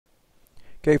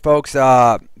Okay, folks,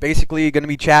 basically going to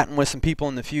be chatting with some people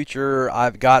in the future.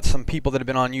 I've got some people that have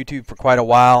been on YouTube for quite a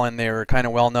while, and they're kind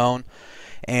of well known.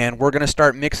 And we're going to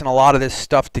start mixing a lot of this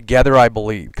stuff together, I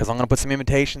believe, because I'm going to put some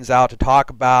invitations out to talk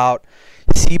about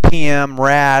CPM,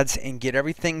 RADs, and get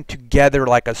everything together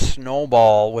like a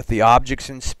snowball with the objects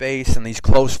in space and these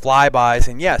close flybys.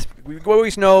 And yes, we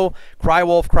always know cry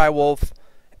wolf,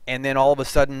 and then all of a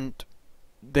sudden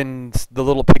then the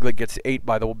little piglet gets ate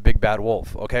by the big bad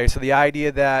wolf. Okay, so the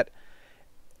idea that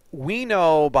we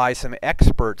know by some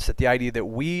experts that the idea that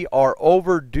we are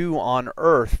overdue on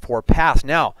Earth for past.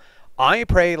 Now, I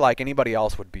pray like anybody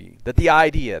else would be that the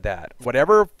idea that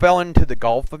whatever fell into the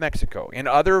Gulf of Mexico and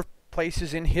other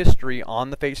places in history on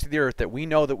the face of the earth, that we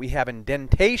know that we have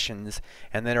indentations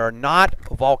and that are not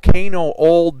volcano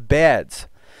old beds,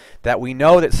 that we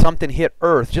know that something hit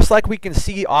Earth, just like we can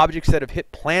see objects that have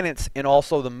hit planets and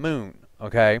also the moon.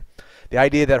 Okay, the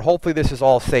idea that hopefully this is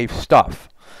all safe stuff.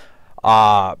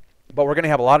 But we're going to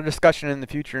have a lot of discussion in the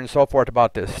future and so forth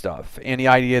about this stuff. And the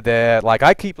idea that, like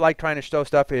I keep trying to show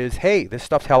stuff is, hey, this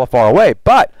stuff's hella far away.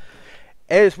 But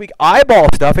as we eyeball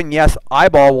stuff, and yes,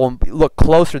 eyeball will look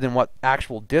closer than what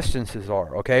actual distances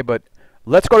are. Okay, but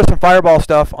let's go to some fireball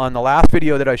stuff on the last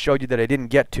video that I showed you that I didn't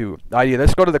get to. The idea,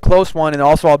 let's go to the close one, and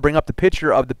also I'll bring up the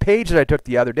picture of the page that I took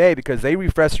the other day because they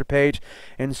refreshed their page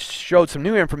and showed some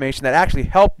new information that actually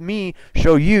helped me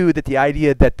show you that the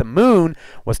idea that the moon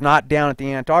was not down at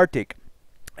the Antarctic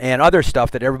and other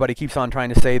stuff that everybody keeps on trying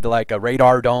to say, like a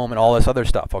radar dome and all this other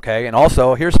stuff. Okay, and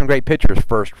also here's some great pictures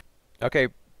first. Okay,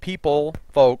 people,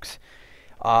 folks,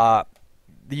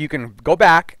 you can go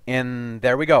back and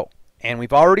there we go. And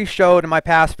we've already showed in my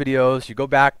past videos, you go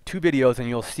back 2 videos and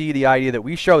you'll see the idea that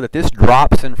we show that this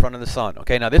drops in front of the sun.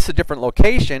 Okay, now this is a different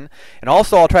location, and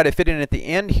also I'll try to fit in at the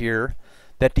end here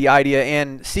that the idea,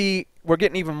 and see, we're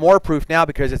getting even more proof now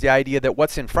because it's the idea that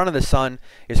what's in front of the sun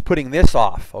is putting this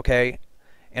off, okay,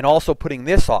 and also putting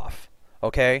this off,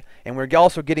 okay, and we're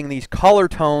also getting these color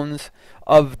tones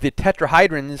of the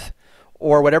tetrahedrons,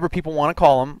 or whatever people want to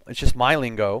call them, it's just my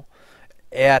lingo,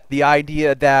 at the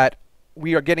idea that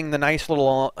we are getting the nice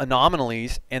little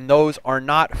anomalies, and those are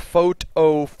not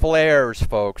photo flares,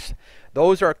 folks.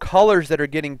 Those are colors that are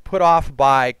getting put off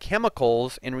by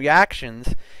chemicals and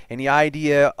reactions, and the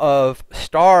idea of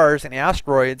stars and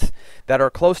asteroids that are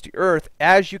close to Earth,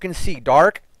 as you can see,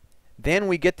 dark. Then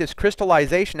we get this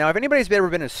crystallization. Now, if anybody's ever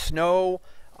been in snow,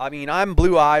 I mean, I'm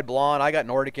blue-eyed, blonde, I got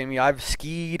Nordic in me, I've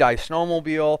skied, I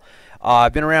snowmobile,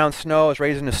 I've been around snow, I was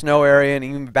raised in the snow area, and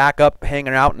even back up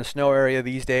hanging out in the snow area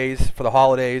these days for the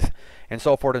holidays, and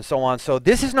so forth and so on. So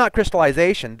this is not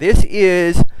crystallization, this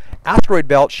is asteroid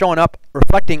belt showing up,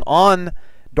 reflecting on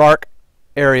dark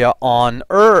area on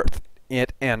Earth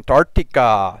at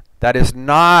Antarctica. That is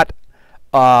not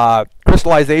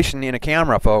crystallization in a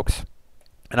camera, folks.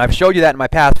 And I've showed you that in my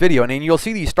past video, and then you'll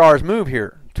see these stars move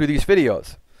here through these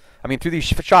videos. I mean, through these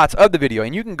shots of the video,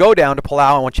 and you can go down to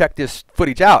Palau and check this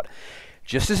footage out.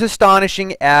 Just as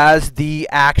astonishing as the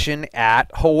action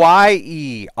at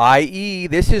Hawaii, i.e.,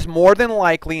 this is more than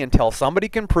likely, until somebody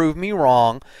can prove me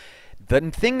wrong,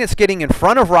 the thing that's getting in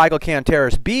front of Rigel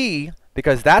Cantaris B,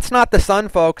 because that's not the sun,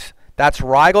 folks, that's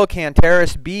Rigel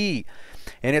Cantaris B.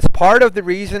 And it's part of the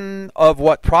reason of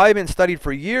what probably been studied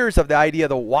for years of the idea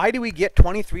that why do we get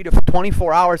 23 to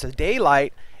 24 hours of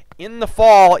daylight in the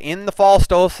fall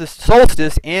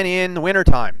solstice, and in the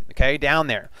wintertime, okay, down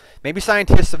there. Maybe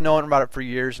scientists have known about it for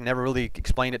years and never really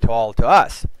explained it to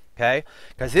us, okay,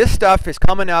 because this stuff is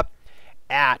coming up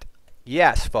at,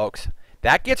 yes, folks,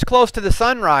 that gets close to the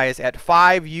sunrise at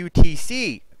 5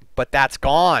 UTC, but that's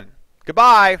gone.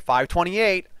 Goodbye,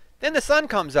 5:28, then the sun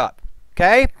comes up,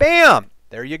 okay, bam,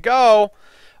 there you go.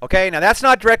 Okay, now that's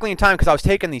not directly in time because I was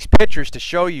taking these pictures to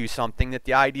show you something, that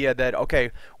the idea that,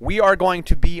 okay, we are going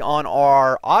to be on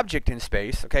our object in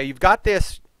space. Okay, you've got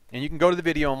this, and you can go to the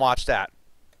video and watch that.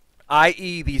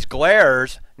 I.e., these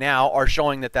glares now are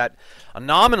showing that that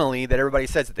anomaly that everybody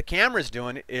says that the camera's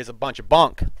doing is a bunch of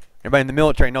bunk. Everybody in the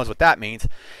military knows what that means.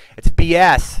 It's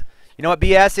BS. You know what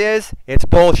BS is? It's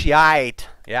bullshit.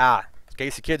 Yeah. In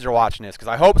case the kids are watching this, because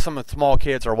I hope some of the small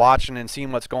kids are watching and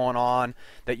seeing what's going on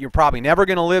that you're probably never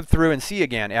going to live through and see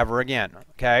again, ever again,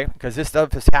 okay? Because this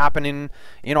stuff is happening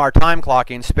in our time clock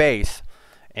in space,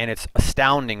 and it's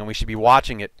astounding, and we should be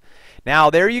watching it. Now,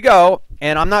 there you go,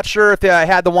 and I'm not sure if I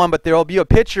had the one, but there will be a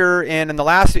picture, and at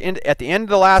the end of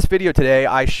the last video today,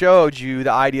 I showed you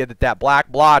the idea that that black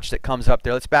blotch that comes up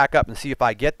there, let's back up and see if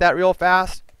I get that real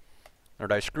fast. Or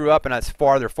did I screw up and that's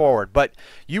farther forward? But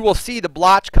you will see the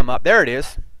blotch come up. There it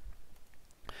is.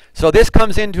 So this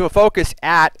comes into a focus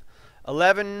at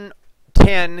 11:10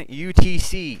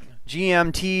 UTC,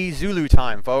 GMT Zulu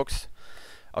time, folks.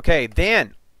 Okay,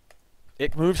 then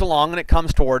it moves along and it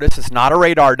comes toward us. It's not a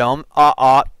radar dome.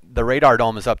 The radar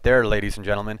dome is up there, ladies and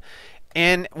gentlemen.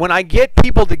 And when I get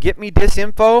people to get me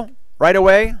disinfo right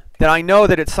away, then I know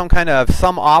that it's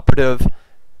some operative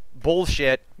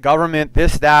bullshit, government,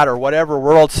 this, that, or whatever,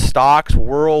 world stocks,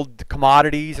 world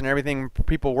commodities, and everything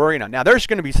people worrying on. Now, there's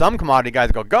going to be some commodity guys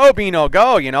that go Beano,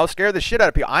 go, scare the shit out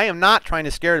of people. I am not trying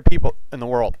to scare the people in the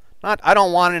world. I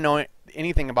don't want to know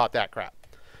anything about that crap.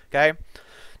 Okay?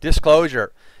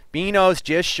 Disclosure. Beano's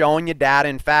just showing you data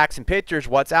and facts and pictures,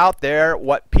 what's out there,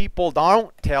 what people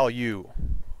don't tell you.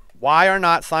 Why are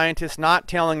not scientists not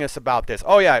telling us about this?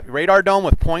 Oh yeah, radar dome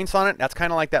with points on it. That's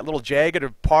kind of like that little jagged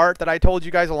part that I told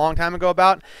you guys a long time ago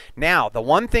about. Now, the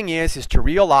one thing is to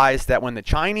realize that when the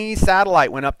Chinese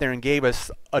satellite went up there and gave us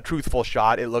a truthful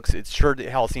shot, it sure the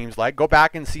hell seems like. Go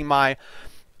back and see my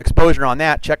exposure on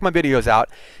that. Check my videos out.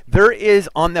 There is,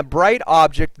 on the bright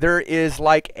object, there is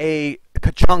like a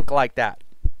chunk like that.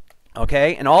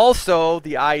 Okay, and also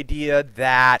the idea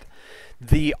that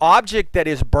the object that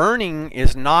is burning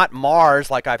is not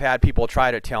Mars, like I've had people try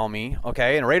to tell me.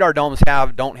 Okay, and radar domes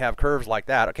don't have curves like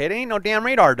that. Okay, it ain't no damn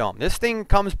radar dome. This thing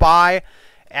comes by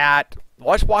at,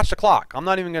 let's watch the clock. I'm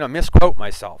not even going to misquote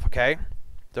myself. Okay,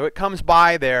 so it comes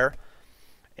by there,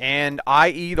 and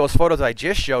i.e. those photos I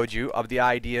just showed you of the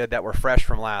idea that were fresh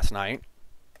from last night.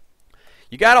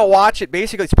 You got to watch it.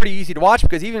 Basically, it's pretty easy to watch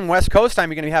because even West Coast time,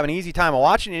 you're going to have an easy time of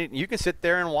watching it. You can sit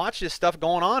there and watch this stuff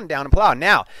going on down in Plow.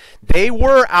 Now, they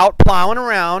were out plowing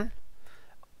around,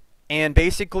 and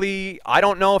basically, I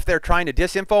don't know if they're trying to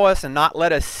disinfo us and not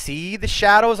let us see the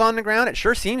shadows on the ground. It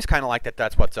sure seems kind of like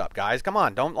that's what's up, guys. Come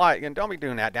on, don't be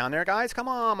doing that down there, guys. Come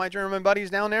on, my German buddies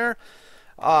down there.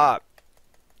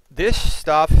 This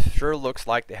stuff sure looks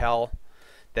like the hell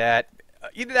that.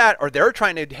 Either that or they're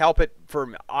trying to help it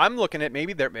for, I'm looking at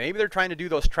maybe they're trying to do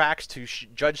those tracks to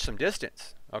judge some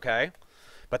distance, okay?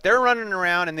 But they're running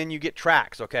around and then you get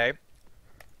tracks, okay?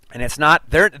 And it's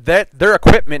not, their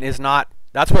equipment is not,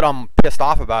 that's what I'm pissed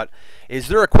off about, is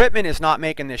their equipment is not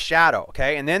making this shadow,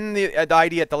 okay? And then the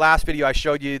idea at the last video I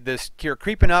showed you, this here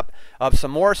creeping up of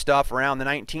some more stuff around the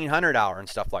 1900 hour and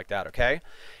stuff like that, okay?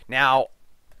 Now,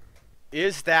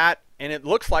 is that, and it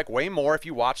looks like way more, if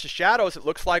you watch the shadows, it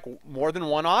looks like more than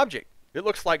one object. It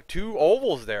looks like two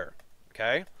ovals there,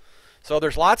 okay? So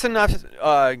there's lots enough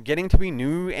getting to be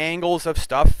new angles of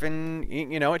stuff, and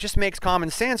it just makes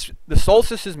common sense. The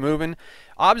solstice is moving,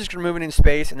 objects are moving in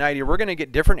space, and the idea we're going to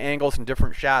get different angles and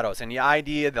different shadows. And the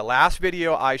idea, the last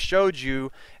video I showed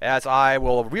you, as I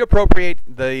will reappropriate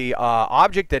the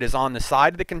object that is on the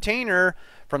side of the container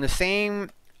from the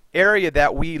same area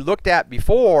that we looked at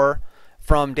before,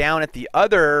 from down at the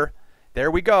other, there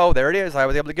we go, there it is, I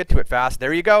was able to get to it fast,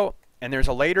 there you go, and there's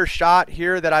a later shot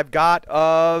here that I've got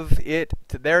of it,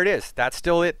 there it is, that's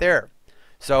still it there.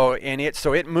 So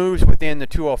it moves within the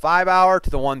 205 hour to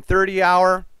the 130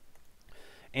 hour,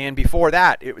 and before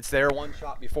that, it was there one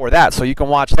shot before that, so you can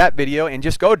watch that video and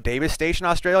just go Davis Station,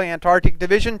 Australia, Antarctic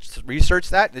Division, research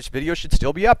that, this video should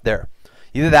still be up there.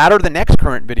 Either that or the next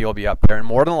current video will be up there, and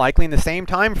more than likely in the same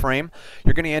time frame,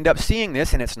 you're going to end up seeing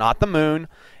this, and it's not the moon,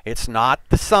 it's not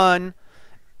the sun,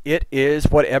 it is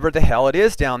whatever the hell it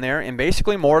is down there, and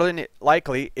basically more than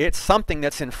likely, it's something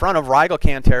that's in front of Rigel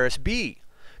Cantaris B,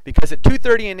 because at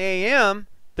 2:30 a.m.,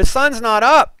 the sun's not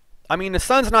up. I mean, the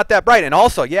sun's not that bright, and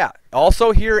also, yeah,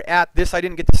 also here at this, I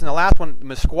didn't get this in the last one,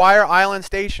 Mesquire Island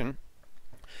Station,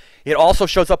 it also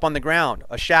shows up on the ground,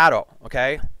 a shadow,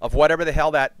 okay, of whatever the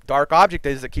hell that dark object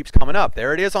is that keeps coming up.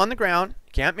 There it is on the ground.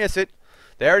 Can't miss it.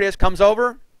 There it is. Comes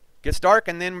over, gets dark,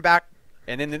 and then back.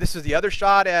 And then this is the other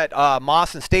shot at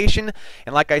Mawson Station.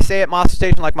 And like I say at Mawson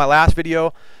Station, like my last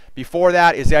video before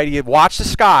that, is the idea of watch the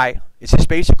sky. It's just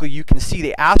basically you can see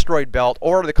the asteroid belt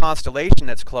or the constellation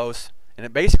that's close. And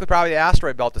it basically probably the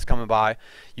asteroid belt that's coming by.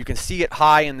 You can see it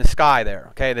high in the sky there.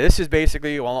 Okay, this is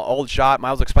basically, well, an old shot.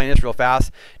 Miles will explain this real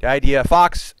fast. The idea of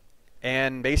Fox,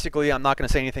 and basically I'm not going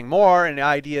to say anything more. And the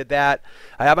idea that,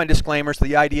 I have my disclaimers,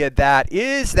 the idea that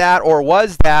is that or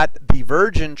was that the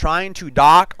Virgin trying to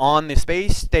dock on the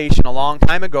space station a long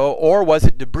time ago, or was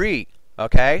it debris?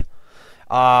 Okay.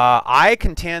 I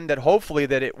contend that hopefully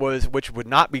that it was, which would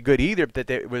not be good either, that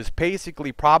it was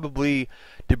basically probably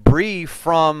debris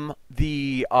from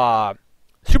the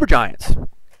supergiants.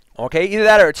 Okay, either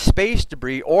that or it's space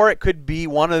debris, or it could be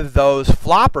one of those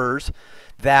floppers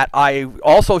that I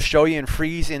also show you and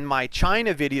freeze in my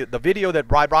China video, the video that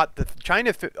I brought the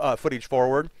China footage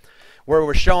forward, where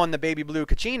we're showing the baby blue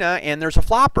Kachina, and there's a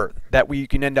flopper that we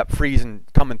can end up freezing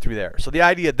coming through there. So the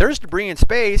idea, there's debris in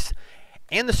space,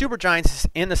 and the supergiants,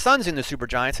 and the sun's in the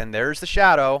supergiants, and there's the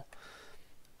shadow.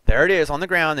 There it is on the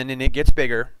ground, and then it gets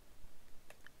bigger.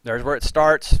 There's where it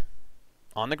starts,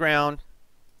 on the ground,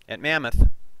 at Mammoth,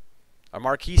 or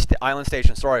Marquis Island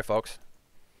Station. Sorry, folks.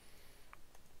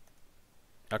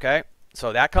 Okay,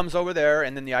 so that comes over there,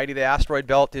 and then the idea of the asteroid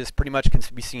belt is pretty much can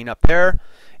be seen up there.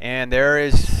 And there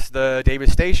is the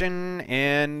Davis Station,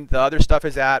 and the other stuff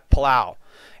is at Palau.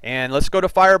 And let's go to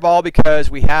Fireball because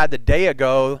we had the day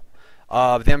ago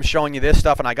of them showing you this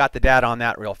stuff, and I got the data on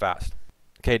that real fast.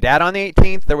 Okay, data on the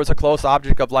 18th, there was a close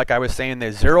object of, like I was saying, the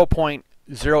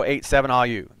 0.087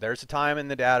 IU. There's the time in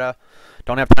the data.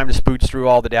 Don't have time to spooch through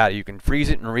all the data. You can freeze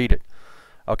it and read it.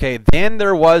 Okay, then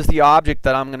there was the object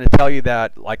that I'm going to tell you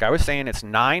that, like I was saying, it's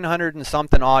 900 and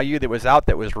something IU that was out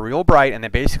that was real bright, and then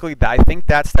basically I think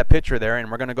that's that picture there, and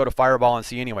we're going to go to Fireball and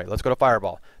see anyway. Let's go to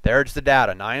Fireball. There's the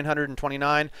data,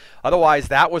 929. Otherwise,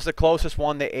 that was the closest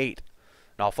one they ate.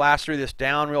 And I'll flash through this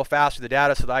down real fast with the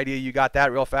data, so the idea you got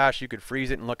that real fast, you could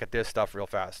freeze it and look at this stuff real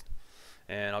fast.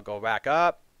 And I'll go back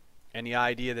up, and the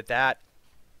idea that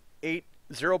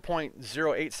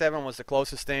 0.087 was the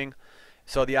closest thing.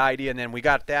 So the idea, and then we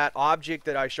got that object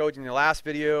that I showed you in the last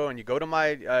video, and you go to my,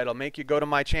 it'll make you go to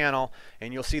my channel,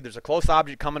 and you'll see there's a close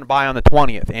object coming by on the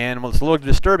 20th. And what's a little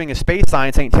disturbing is space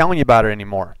science ain't telling you about it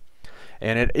anymore.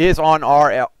 And it is on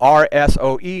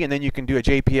RSOE, and then you can do a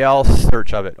JPL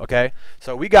search of it, okay?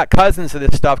 So we got cousins of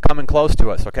this stuff coming close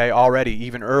to us, okay, already,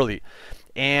 even early.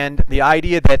 And the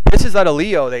idea that this is out of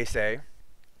Leo, they say,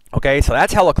 okay, so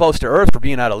that's hella close to Earth for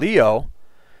being out of Leo.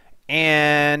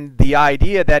 And the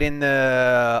idea that in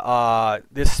the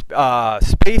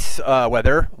space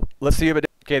weather, let's see if it.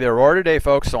 Okay, the aurora today,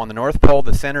 folks. So on the North Pole,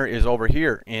 the center is over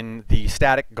here in the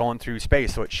static going through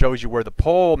space. So it shows you where the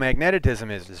pole magnetism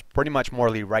is. It's pretty much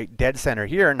morely right dead center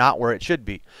here, not where it should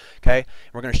be. Okay,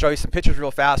 we're going to show you some pictures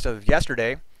real fast of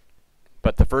yesterday,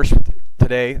 but the first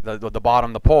today, the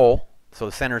bottom, the pole. So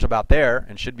the center is about there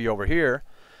and should be over here.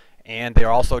 And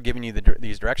they're also giving you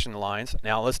these direction lines.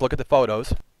 Now let's look at the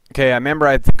photos. Okay, I remember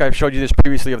I think I've showed you this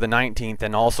previously of the 19th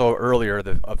and also earlier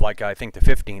of like I think the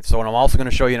 15th. So I'm also going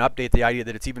to show you an update, the idea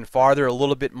that it's even farther, a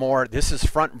little bit more. This is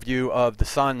front view of the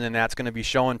sun, and that's going to be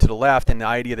shown to the left, and the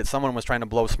idea that someone was trying to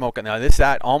blow smoke. Now this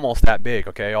is almost that big,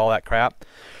 okay, all that crap.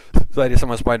 So I idea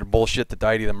someone's trying to bullshit the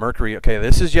idea of the Mercury. Okay,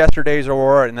 this is yesterday's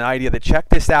aurora, and the idea that, check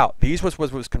this out. These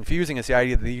was confusing is the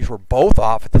idea that these were both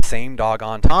off at the same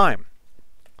doggone time.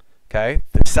 Okay,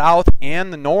 the south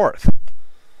and the north.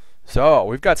 So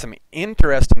we've got some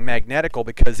interesting magnetical,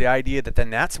 because the idea that then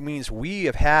that means we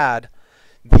have had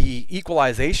the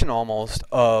equalization almost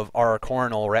of our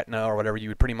coronal retina, or whatever you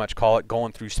would pretty much call it,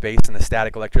 going through space, and the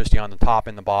static electricity on the top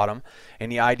and the bottom. And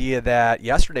the idea that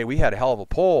yesterday we had a hell of a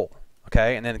pole,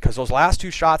 okay? And then because those last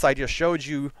two shots I just showed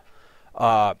you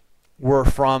were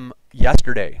from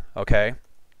yesterday, okay?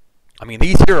 I mean,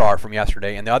 these here are from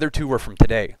yesterday, and the other two were from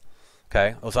today,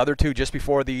 okay? Those other two just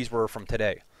before these were from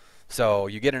today. So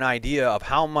you get an idea of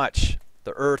how much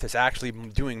the Earth is actually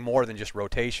doing more than just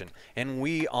rotation. And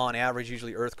we, on average,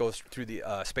 usually Earth goes through the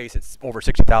space at over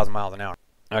 60,000 miles an hour.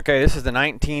 Okay, this is the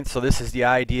 19th, so this is the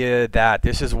idea that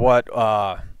this is what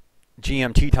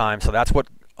GMT time, so that's what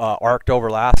arced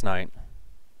over last night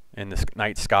in this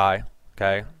night sky,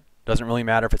 okay? Doesn't really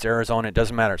matter if it's Arizona, it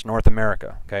doesn't matter, it's North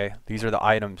America, okay? These are the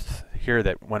items here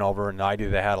that went over, and the idea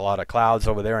they had a lot of clouds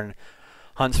over there in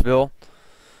Huntsville.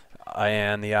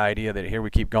 And the idea that here we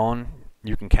keep going,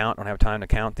 you can count, don't have time to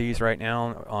count these right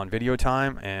now on video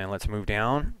time, and let's move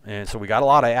down. And so we got a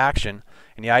lot of action,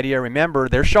 and the idea, remember,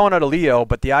 they're showing out a Leo,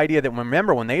 but the idea that,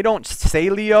 remember, when they don't say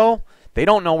Leo, they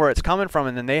don't know where it's coming from,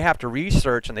 and then they have to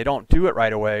research, and they don't do it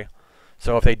right away.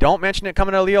 So if they don't mention it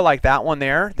coming out of Leo, like that one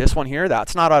there, this one here,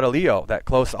 that's not out of Leo, that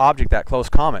close object, that close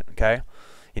comet, okay?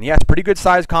 And yes, pretty good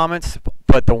sized comets,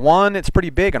 but the one that's pretty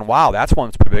big, and wow, that's one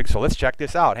that's pretty big, so let's check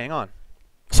this out, hang on.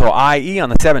 So IE on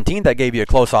the 17th, that gave you a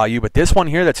close IU, but this one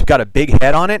here that's got a big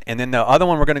head on it, and then the other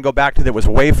one we're going to go back to that was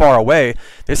way far away,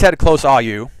 this had a close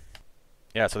IU.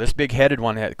 Yeah, so this big-headed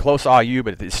one had close IU,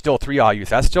 but it's still 3 IUs.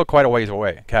 That's still quite a ways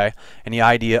away, okay? And the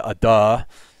idea,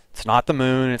 it's not the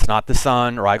moon, it's not the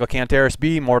sun. Rigel-Cantaris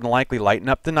B, more than likely lighten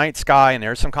up the night sky, and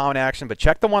there's some comet action. But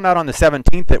check the one out on the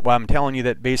 17th that I'm telling you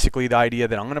that basically the idea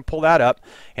that I'm going to pull that up,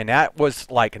 and that was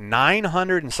like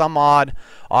 900 and some odd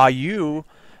IU,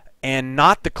 and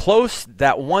not the close,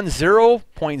 that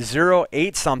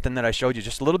 10.08 something that I showed you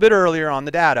just a little bit earlier on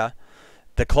the data.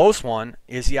 The close one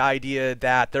is the idea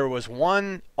that there was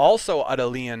one also out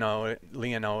of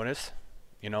Leonotis,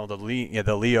 you know, the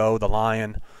Leo, the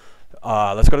lion.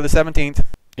 Let's go to the 17th.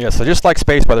 Yeah, so just like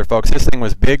space weather, folks, this thing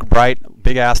was big, bright,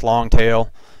 big-ass long tail.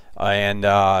 And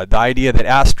the idea that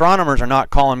astronomers are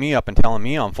not calling me up and telling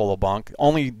me I'm full of bunk,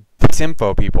 only this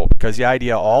info people, because the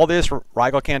idea, all this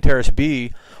Rigel-Cantaris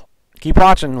B, keep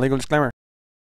watching, legal disclaimer.